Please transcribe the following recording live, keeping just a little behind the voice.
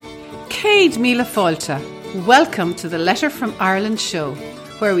Céad Míle Fáilte. Welcome to the Letter from Ireland show,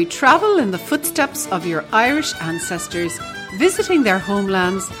 where we travel in the footsteps of your Irish ancestors, visiting their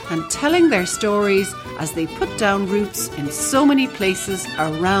homelands and telling their stories as they put down roots in so many places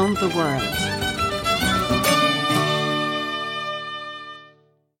around the world.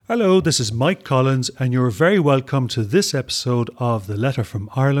 Hello, this is Mike Collins, and you're very welcome to this episode of the Letter from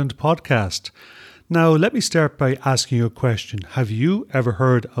Ireland podcast. Now, let me start by asking you a question. Have you ever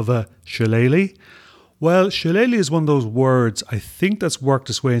heard of a shillelagh? Well, shillelagh is one of those words, I think, that's worked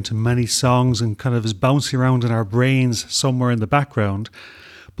its way into many songs and kind of is bouncing around in our brains somewhere in the background.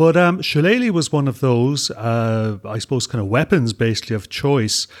 But shillelagh was one of those, I suppose, kind of weapons basically of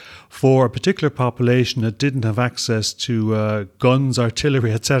choice for a particular population that didn't have access to guns,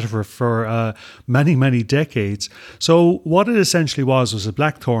 artillery, etc. for many, many decades. So what it essentially was a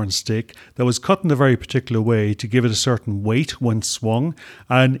blackthorn stick that was cut in a very particular way to give it a certain weight when swung,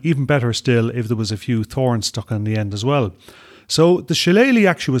 and even better still if there was a few thorns stuck on the end as well. So the shillelagh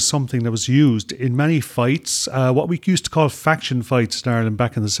actually was something that was used in many fights, what we used to call faction fights in Ireland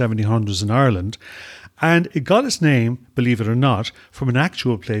back in the 1700s in Ireland. And it got its name, believe it or not, from an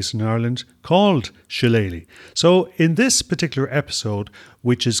actual place in Ireland called Shillelagh. So in this particular episode,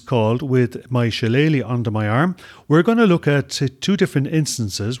 which is called With My Shillelagh Under My Arm, we're going to look at two different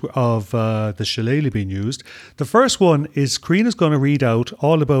instances of the shillelagh being used. The first one is Karina's going to read out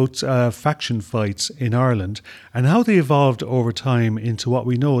all about faction fights in Ireland and how they evolved over time into what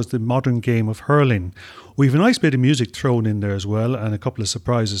we know as the modern game of hurling. We have a nice bit of music thrown in there as well and a couple of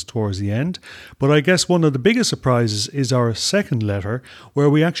surprises towards the end. But I guess one of the biggest surprises is our second letter, where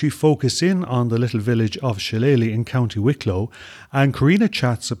we actually focus in on the little village of Shillelagh in County Wicklow. And Karina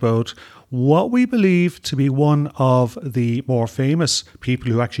chats about what we believe to be one of the more famous people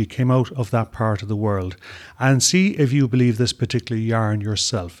who actually came out of that part of the world. And see if you believe this particular yarn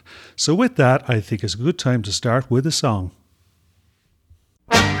yourself. So with that, I think it's a good time to start with a song.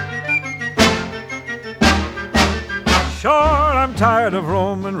 Sure, I'm tired of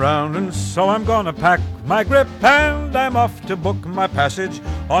roaming round, and so I'm gonna pack my grip, and I'm off to book my passage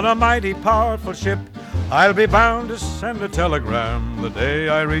on a mighty powerful ship. I'll be bound to send a telegram the day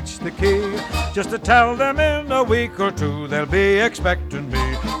I reach the quay, just to tell them in a week or two they'll be expecting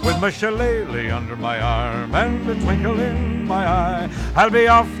me, with my shillelagh under my arm and a twinkle in my eye. I'll be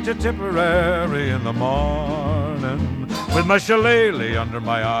off to Tipperary in the morning, with my shillelagh under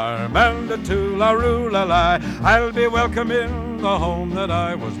my arm and a toolaroo-la-lie. I'll be welcome in the home that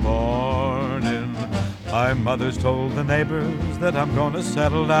I was born in. My mother's told the neighbors that I'm gonna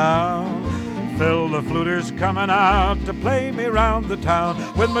settle down. Phil the fluter's coming out to play me round the town,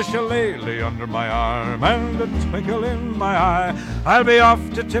 with my shillelagh under my arm and a twinkle in my eye. I'll be off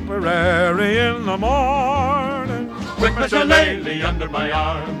to Tipperary in the morning, with my shillelagh under my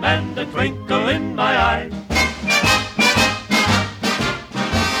arm and a twinkle in my eye.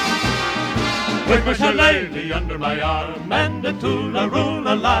 With my shillelagh under my arm and a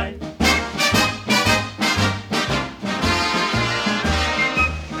toolaroo-la-lie.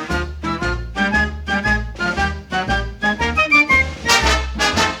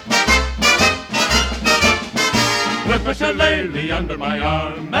 With my shillelagh under my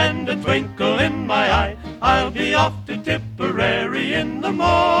arm and a twinkle in my eye, I'll be off to Tipperary in the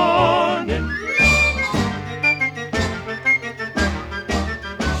morning.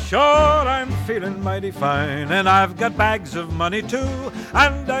 Sure, I'm feeling mighty fine, and I've got bags of money too,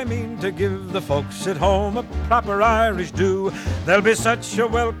 and I mean to give the folks at home a proper Irish do. There'll be such a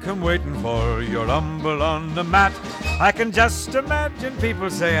welcome waiting for your humble on the mat. I can just imagine people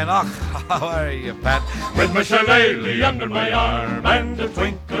saying, "Oh, how are you, Pat?" With my shillelagh under my arm and a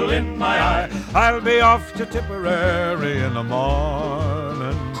twinkle in my eye, I'll be off to Tipperary in the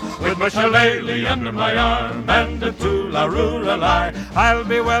morning, with my shillelagh under my arm and a toolaroo-la-lie. I'll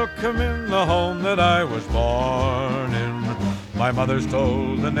be welcome in the home that I was born in. My mother's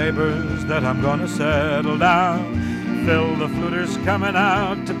told the neighbors that I'm gonna settle down. Phil the fluter's coming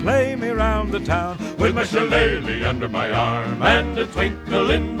out to play me round the town, with my shillelagh under my arm and a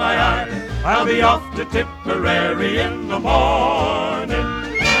twinkle in my eye. I'll be off to Tipperary in the morning.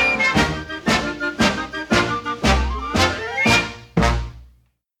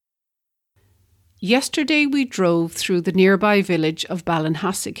 Yesterday we drove through the nearby village of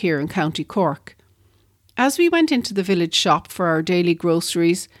Ballinhassig here in County Cork. As we went into the village shop for our daily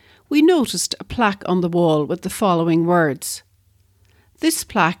groceries, we noticed a plaque on the wall with the following words. This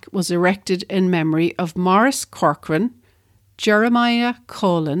plaque was erected in memory of Maurice Corcoran, Jeremiah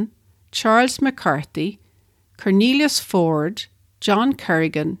Colin, Charles McCarthy, Cornelius Ford, John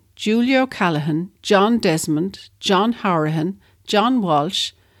Kerrigan, Julia O'Callaghan, John Desmond, John Hourahan, John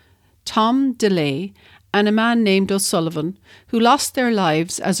Walsh, Tom DeLay, and a man named O'Sullivan, who lost their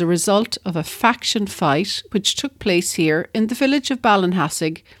lives as a result of a faction fight which took place here in the village of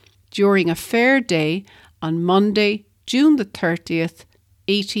Ballinhassig during a fair day on Monday, June the 30th,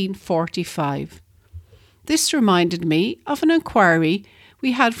 1845. This reminded me of an inquiry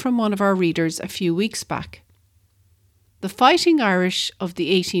we had from one of our readers a few weeks back. The Fighting Irish of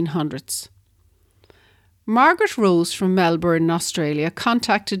the 1800s. Margaret Rose from Melbourne, Australia,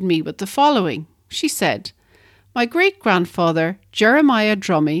 contacted me with the following. She said, "My great-grandfather, Jeremiah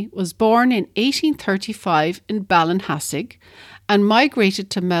Drummy, was born in 1835 in Ballinhassig and migrated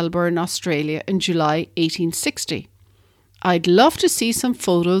to Melbourne, Australia in July 1860. I'd love to see some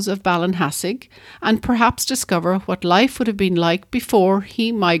photos of Ballinhassig and perhaps discover what life would have been like before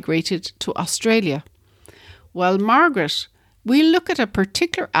he migrated to Australia." Well, Margaret, we'll look at a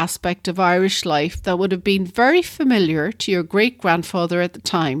particular aspect of Irish life that would have been very familiar to your great-grandfather at the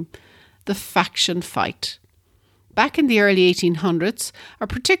time, the faction fight. Back in the early 1800s, a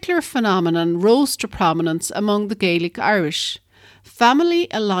particular phenomenon rose to prominence among the Gaelic Irish.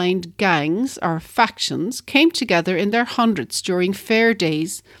 Family-aligned gangs or factions came together in their hundreds during fair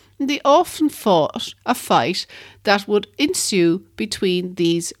days, and they often fought a fight that would ensue between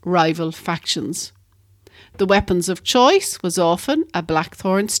these rival factions. The weapons of choice was often a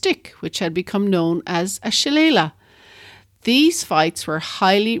blackthorn stick, which had become known as a Shillelagh. These fights were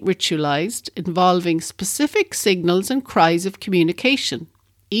highly ritualized, involving specific signals and cries of communication.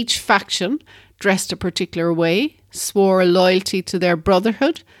 Each faction dressed a particular way, swore loyalty to their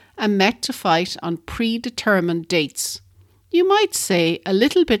brotherhood, and met to fight on predetermined dates. You might say a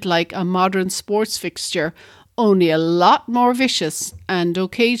little bit like a modern sports fixture, only a lot more vicious and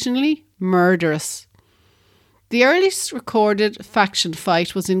occasionally murderous. The earliest recorded faction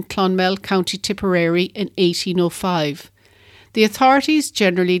fight was in Clonmel, County Tipperary in 1805. The authorities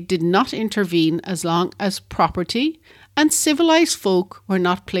generally did not intervene as long as property and civilised folk were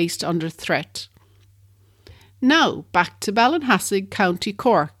not placed under threat. Now, back to Ballinhassig, County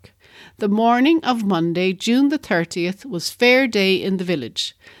Cork. The morning of Monday, June the 30th, was fair day in the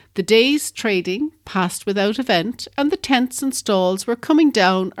village. The day's trading passed without event and the tents and stalls were coming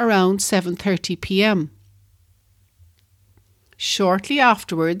down around 7:30 p.m. Shortly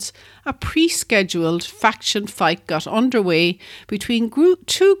afterwards, a pre-scheduled faction fight got underway between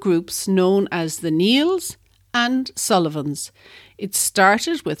two groups known as the Neils and Sullivans. It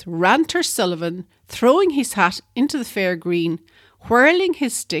started with Ranter Sullivan throwing his hat into the fair green, whirling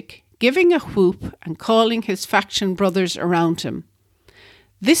his stick, giving a whoop and calling his faction brothers around him.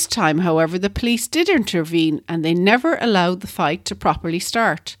 This time, however, the police did intervene and they never allowed the fight to properly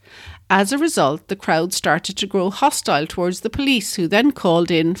start. As a result, the crowd started to grow hostile towards the police, who then called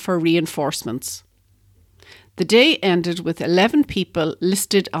in for reinforcements. The day ended with 11 people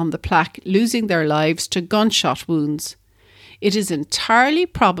listed on the plaque losing their lives to gunshot wounds. It is entirely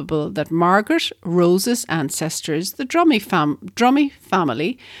probable that Margaret Rose's ancestors, the Drummy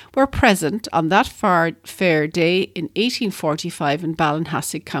family, were present on that fair day in 1845 in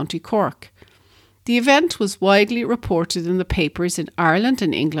Ballinhassig, County Cork. The event was widely reported in the papers in Ireland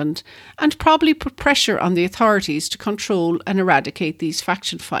and England and probably put pressure on the authorities to control and eradicate these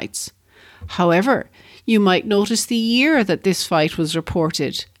faction fights. However, you might notice the year that this fight was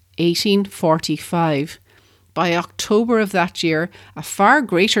reported, 1845. By October of that year, a far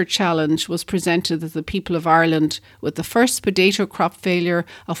greater challenge was presented to the people of Ireland with the first potato crop failure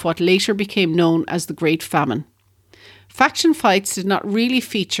of what later became known as the Great Famine. Faction fights did not really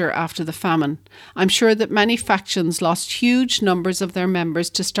feature after the famine. I'm sure that many factions lost huge numbers of their members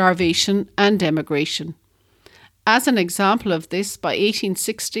to starvation and emigration. As an example of this, by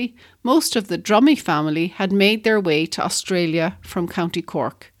 1860, most of the Drummy family had made their way to Australia from County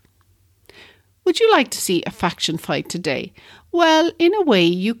Cork. Would you like to see a faction fight today? Well, in a way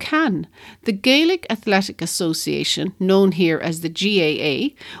you can. The Gaelic Athletic Association, known here as the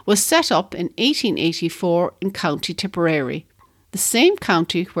GAA, was set up in 1884 in County Tipperary, the same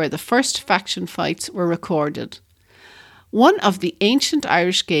county where the first faction fights were recorded. One of the ancient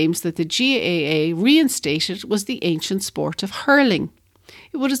Irish games that the GAA reinstated was the ancient sport of hurling.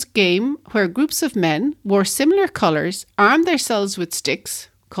 It was a game where groups of men wore similar colours, armed themselves with sticks,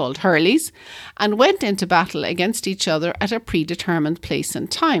 called hurleys, and went into battle against each other at a predetermined place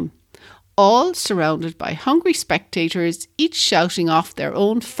and time, all surrounded by hungry spectators, each shouting off their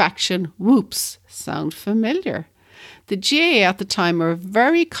own faction whoops. Sound familiar? The GAA at the time were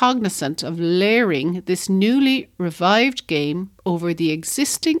very cognizant of layering this newly revived game over the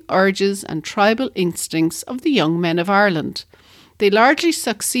existing urges and tribal instincts of the young men of Ireland. They largely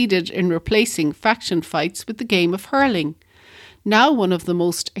succeeded in replacing faction fights with the game of hurling. now one of the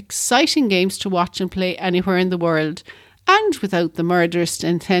most exciting games to watch and play anywhere in the world, and without the murderous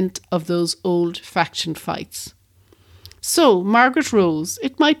intent of those old faction fights. So, Margaret Rose,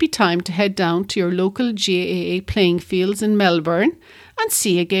 it might be time to head down to your local GAA playing fields in Melbourne and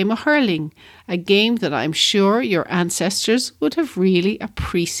see a game of hurling, a game that I'm sure your ancestors would have really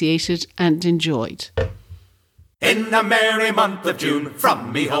appreciated and enjoyed. In the merry month of June,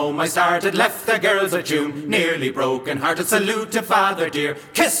 from me home I started, left the girls a tune. Nearly broken-hearted, salute to father dear.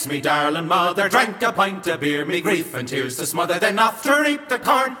 Kiss me, darling mother, drank a pint of beer. Me grief and tears to smother, then off to reap the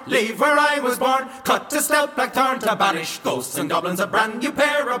corn. Leave where I was born, cut a stout blackthorn to banish ghosts and goblins. A brand new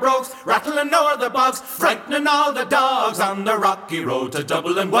pair of brogues, rattling o'er the bogs, frightening all the dogs on the rocky road to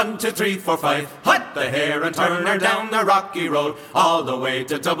Dublin. 1, 2, 3, 4, 5. Hut the hare and turn her down the rocky road, all the way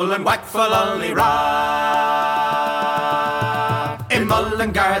to Dublin. Whack for Lolly-Ra. In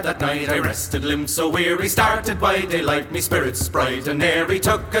Mullingar that night I rested, limbs so weary, started by daylight, me spirits bright and airy,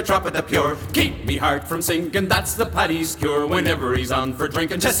 took a drop of the pure, keep me heart from sinking, that's the paddy's cure, whenever he's on for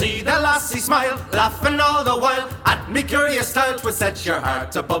drinking. To see the lassie smile, laughing all the while, at me curious style, 'twould set your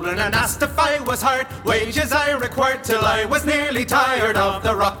heart to bubbling, and asked if I was hard, wages I required, till I was nearly tired of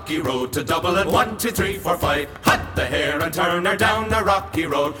the rocky road to Dublin. 1, 2, 3, 4, 5, hut the hare and turn her down the rocky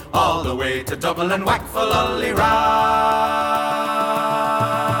road, all the way to Dublin. Whack for Lolly-Ra.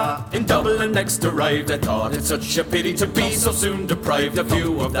 In Dublin next arrived, I thought it such a pity to be so soon deprived of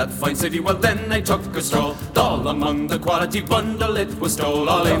view of that fine city. Well then I took a stroll, all among the quality bundle it was stole,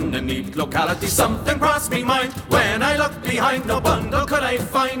 all in a neat locality. Something crossed me mind, when I looked behind, no bundle could I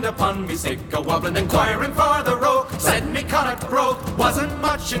find. Upon me sick a wobbling, inquiring for the road, said me Connacht brogue wasn't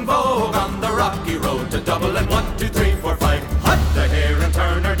much in vogue on the rocky road to Dublin. 1, 2, 3, 4, 5, hut the hare and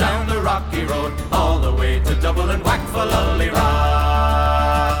turn her down the rocky road, all the way to Dublin. Whack for Lolly-Ra.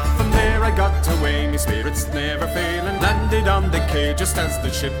 From there I got away, me spirits never failing, landed on the quay just as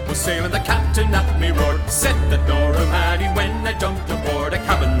the ship was sailing. The captain at me roared, said that Nora Maddy, when I jumped aboard a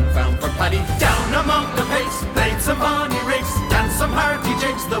cabin found for Paddy. Down among the pace, played some bonny rigs, danced some hearty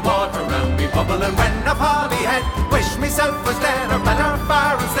jigs, the water round me bubbling. When up Holly Head, wished myself was dead, or better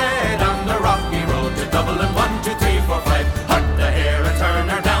far instead, on the rocky road to Dublin. 1, 2, 3, 4, 5, hut the hare and turn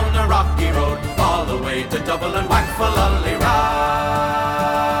her down the rocky road, all the way to Dublin. Whack for Lolly-Ra.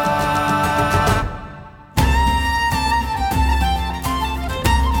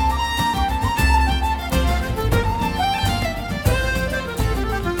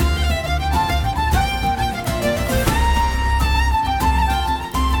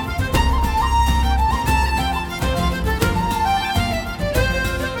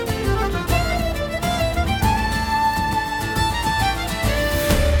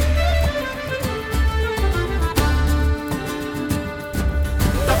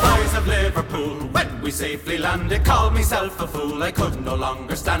 When we safely landed, called myself a fool, I could no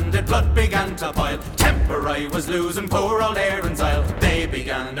longer stand it, blood began to boil, temper I was losing, poor old Erin's Isle, they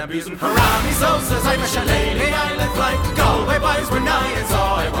began abusing. Hurrah me so, says I'm a Shillelagh, I let fly, Galway boys were nigh, and so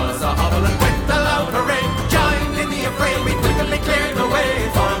I was a hobbling with a loud hooray, joined in the affray, we quickly cleared the way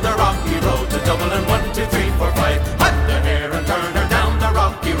for the rocky road to Dublin. 1, 2, 3, 4, 5, hut the hare and turn her down the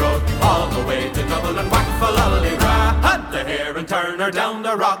rocky road, all the way to Dublin. Whack for Lolly-Ra. Hut the hare and turn her down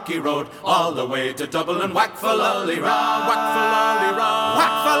the rocky road, all the way to Dublin. Whack for Lolly-Ra. Whack for Lolly-Ra.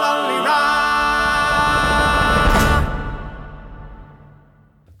 Whack for Lolly-Ra.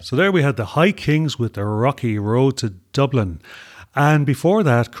 So there we had the High Kings with the rocky road to Dublin. And before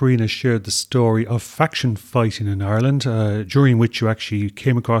that, Karina shared the story of faction fighting in Ireland, during which you actually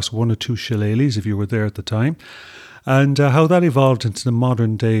came across 1 or 2 shillelaghs if you were there at the time, and how that evolved into the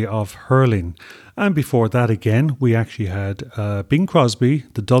modern day of hurling. And before that again, we actually had Bing Crosby,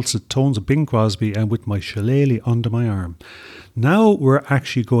 the dulcet tones of Bing Crosby, and With My Shillelagh Under My Arm. Now we're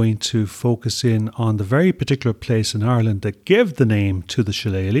actually going to focus in on the very particular place in Ireland that gave the name to the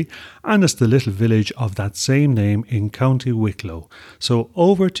shillelagh, and it's the little village of that same name in County Wicklow. So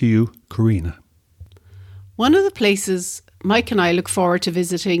over to you, Karina. One of the places Mike and I look forward to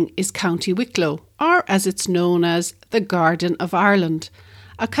visiting is County Wicklow, or as it's known as the Garden of Ireland,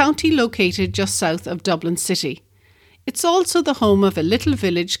 a county located just south of Dublin City. It's also the home of a little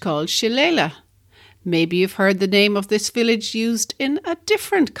village called Shillelagh. Maybe you've heard the name of this village used in a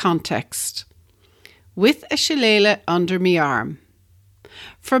different context. With a shillelagh under me arm.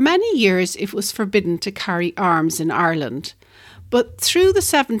 For many years it was forbidden to carry arms in Ireland, but through the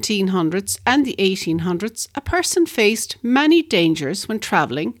 1700s and the 1800s a person faced many dangers when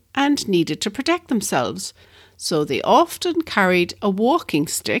travelling and needed to protect themselves, so they often carried a walking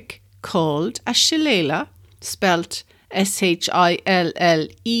stick called a shillelagh, spelt Shillelagh,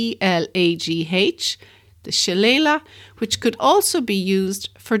 the Shillelagh, which could also be used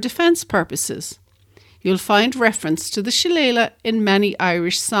for defence purposes. You'll find reference to the Shillelagh in many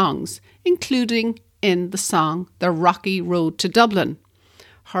Irish songs, including in the song The Rocky Road to Dublin.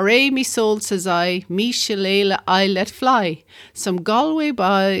 Hooray, me soul, says I, me Shillelagh I let fly. Some Galway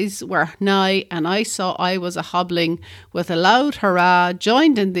boys were nigh, and I saw I was a hobbling. With a loud hurrah,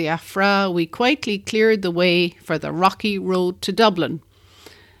 joined in the affray, we quietly cleared the way for the Rocky Road to Dublin.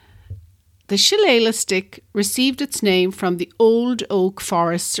 The Shillelagh stick received its name from the old oak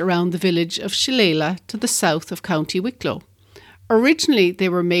forests around the village of Shillelagh to the south of County Wicklow. Originally they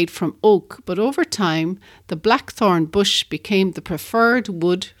were made from oak, but over time the blackthorn bush became the preferred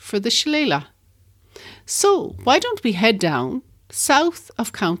wood for the Shillelagh. So why don't we head down south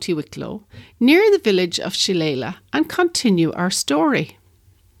of County Wicklow near the village of Shillelagh and continue our story.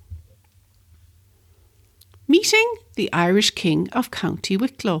 Meeting the Irish King of County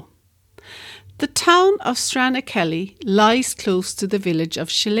Wicklow. The town of Strannakelly lies close to the village of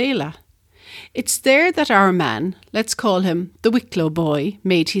Shillelagh. It's there that our man, let's call him the Wicklow boy,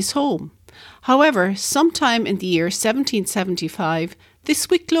 made his home. However, sometime in the year 1775, this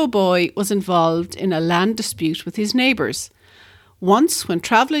Wicklow boy was involved in a land dispute with his neighbours. Once, when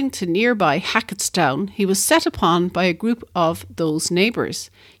travelling to nearby Hackettstown, he was set upon by a group of those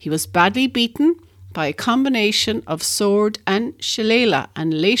neighbours. He was badly beaten by a combination of sword and shillelagh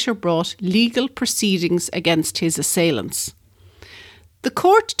and later brought legal proceedings against his assailants. The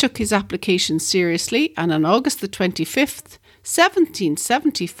court took his application seriously and on August the 25th,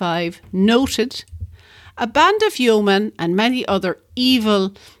 1775, noted a band of yeomen and many other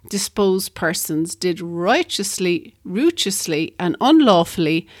evil-disposed persons did riotously, and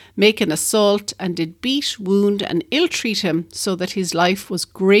unlawfully make an assault and did beat, wound and ill-treat him so that his life was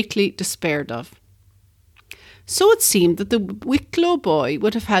greatly despaired of. So it seemed that the Wicklow boy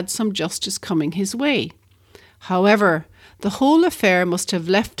would have had some justice coming his way. However, the whole affair must have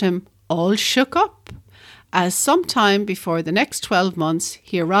left him all shook up, as some time before the next 12 months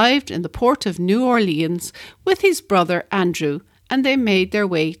he arrived in the port of New Orleans with his brother Andrew, and they made their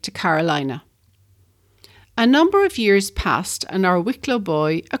way to Carolina. A number of years passed and our Wicklow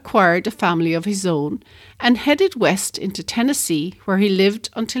boy acquired a family of his own and headed west into Tennessee, where he lived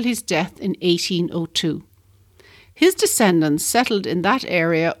until his death in 1802. His descendants settled in that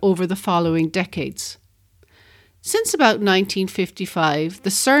area over the following decades. Since about 1955, the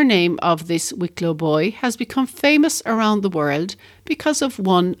surname of this Wicklow boy has become famous around the world because of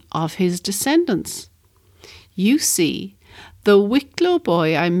one of his descendants. You see, the Wicklow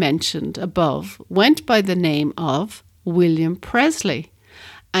boy I mentioned above went by the name of William Presley,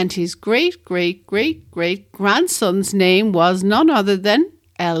 and his great-great-great-great-grandson's name was none other than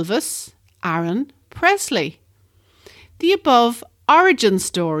Elvis Aaron Presley. The above origin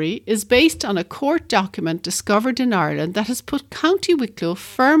story is based on a court document discovered in Ireland that has put County Wicklow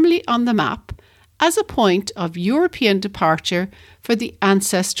firmly on the map as a point of European departure for the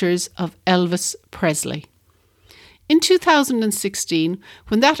ancestors of Elvis Presley. In 2016,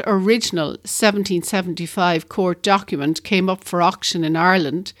 when that original 1775 court document came up for auction in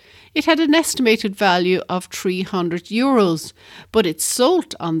Ireland, it had an estimated value of €300, but it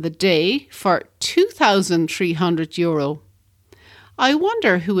sold on the day for €2,300. I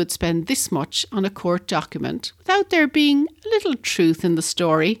wonder who would spend this much on a court document without there being a little truth in the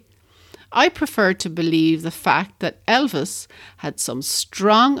story. I prefer to believe the fact that Elvis had some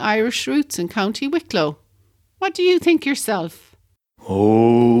strong Irish roots in County Wicklow. What do you think yourself?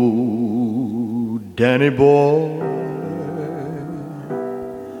 Oh, Danny boy,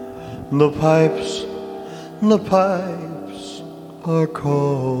 the pipes are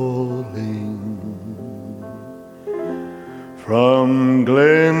calling. From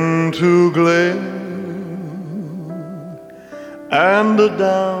glen to glen and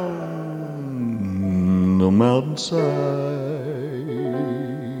down the mountainside,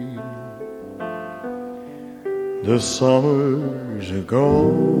 the summers are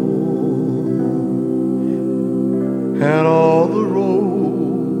gone and all the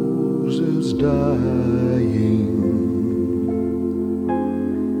roses dying.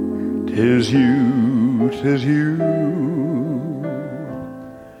 'Tis you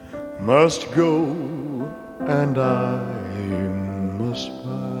must go and I must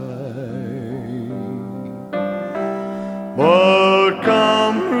buy. But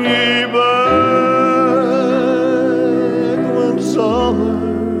come ye back when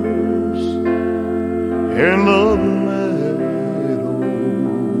summer's in the meadow,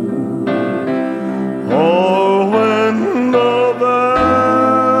 or when the valley's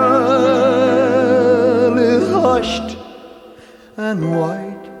hushed and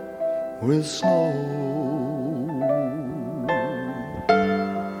white with snow.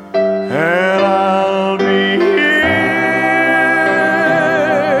 and I'll be here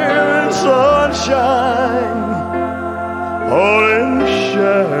in sunshine or in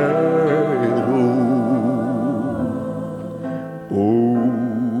shadow.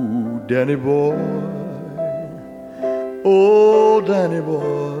 Oh, Danny boy, oh, Danny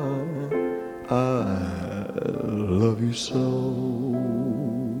boy, I love you so.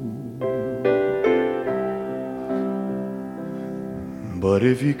 But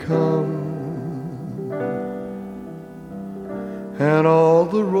if you come and all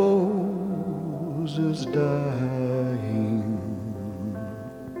the roses dying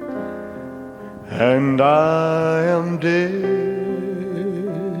and I am dead,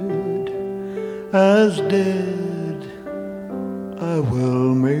 as dead I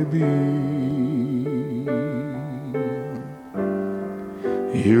will maybe,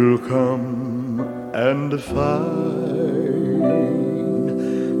 you'll come and find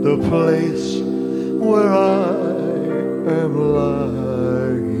the place where I am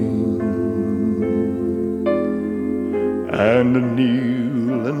lying, and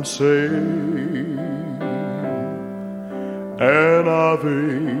kneel and say an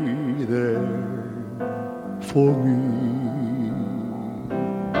Ave there for me,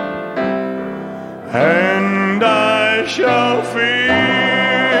 and I shall feel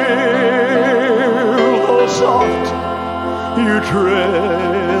how soft you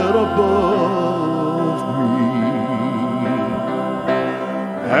tread above me,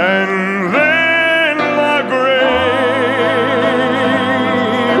 and then my grave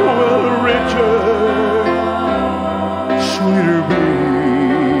will richer, sweeter be,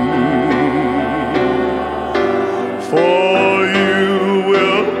 for you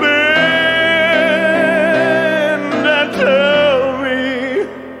will bend and tell me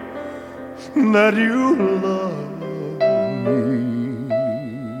that you love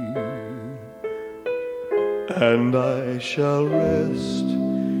and I shall rest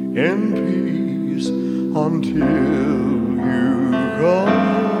in peace until you come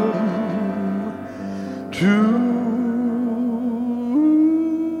to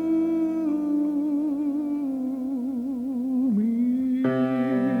me.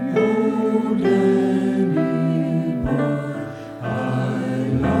 Oh, Danny boy, I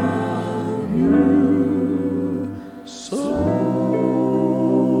love you so.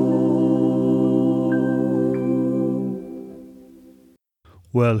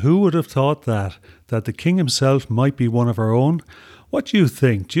 Well, who would have thought that the king himself might be one of our own? What do you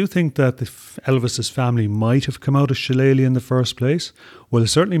think? Do you think that Elvis's family might have come out of Shillelagh in the first place? Well, it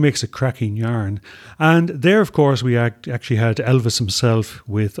certainly makes a cracking yarn. And there, of course, we actually had Elvis himself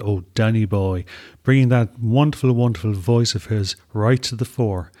with Oh Danny Boy, bringing that wonderful, wonderful voice of his right to the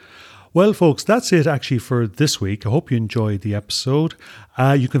fore. Well, folks, that's it actually for this week. I hope you enjoyed the episode.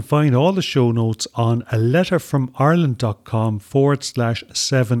 You can find all the show notes on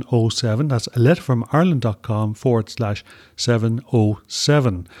aletterfromireland.com/707. That's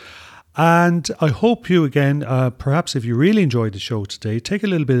aletterfromireland.com/707. And I hope you, again, perhaps if you really enjoyed the show today, take a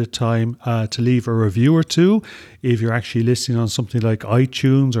little bit of time to leave a review or two. If you're actually listening on something like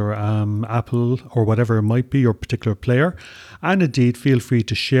iTunes or Apple or whatever it might be, your particular player. And indeed, feel free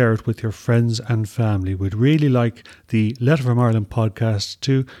to share it with your friends and family. We'd really like the Letter from Ireland podcast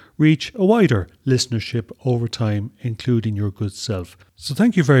to reach a wider listenership over time, including your good self. So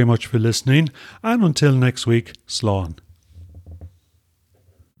thank you very much for listening. And until next week, slán.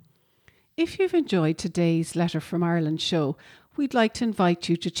 If you've enjoyed today's Letter from Ireland show, we'd like to invite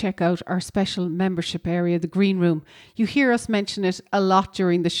you to check out our special membership area, the Green Room. You hear us mention it a lot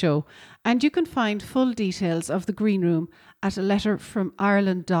during the show, and you can find full details of the Green Room at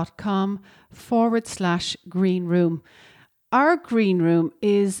aletterfromireland.com/Green Room. Our Green Room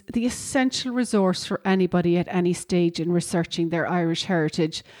is the essential resource for anybody at any stage in researching their Irish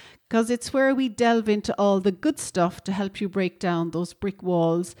heritage, because it's where we delve into all the good stuff to help you break down those brick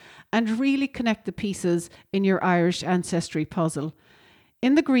walls and really connect the pieces in your Irish ancestry puzzle.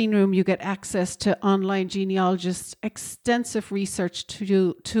 In the Green Room, you get access to online genealogists, extensive research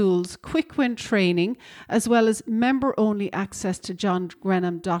tools, quick win training, as well as member-only access to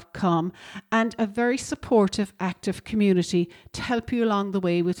johngrenham.com and a very supportive, active community to help you along the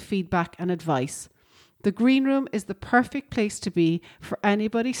way with feedback and advice. The Green Room is the perfect place to be for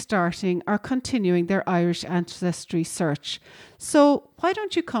anybody starting or continuing their Irish ancestry search. So why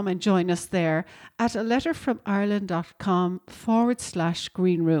don't you come and join us there at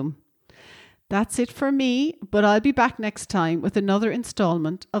aletterfromireland.com/Green Room. That's it for me, but I'll be back next time with another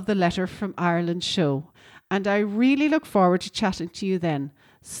instalment of the Letter from Ireland show. And I really look forward to chatting to you then.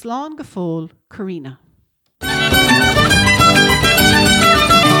 Slán go fóill, Karina.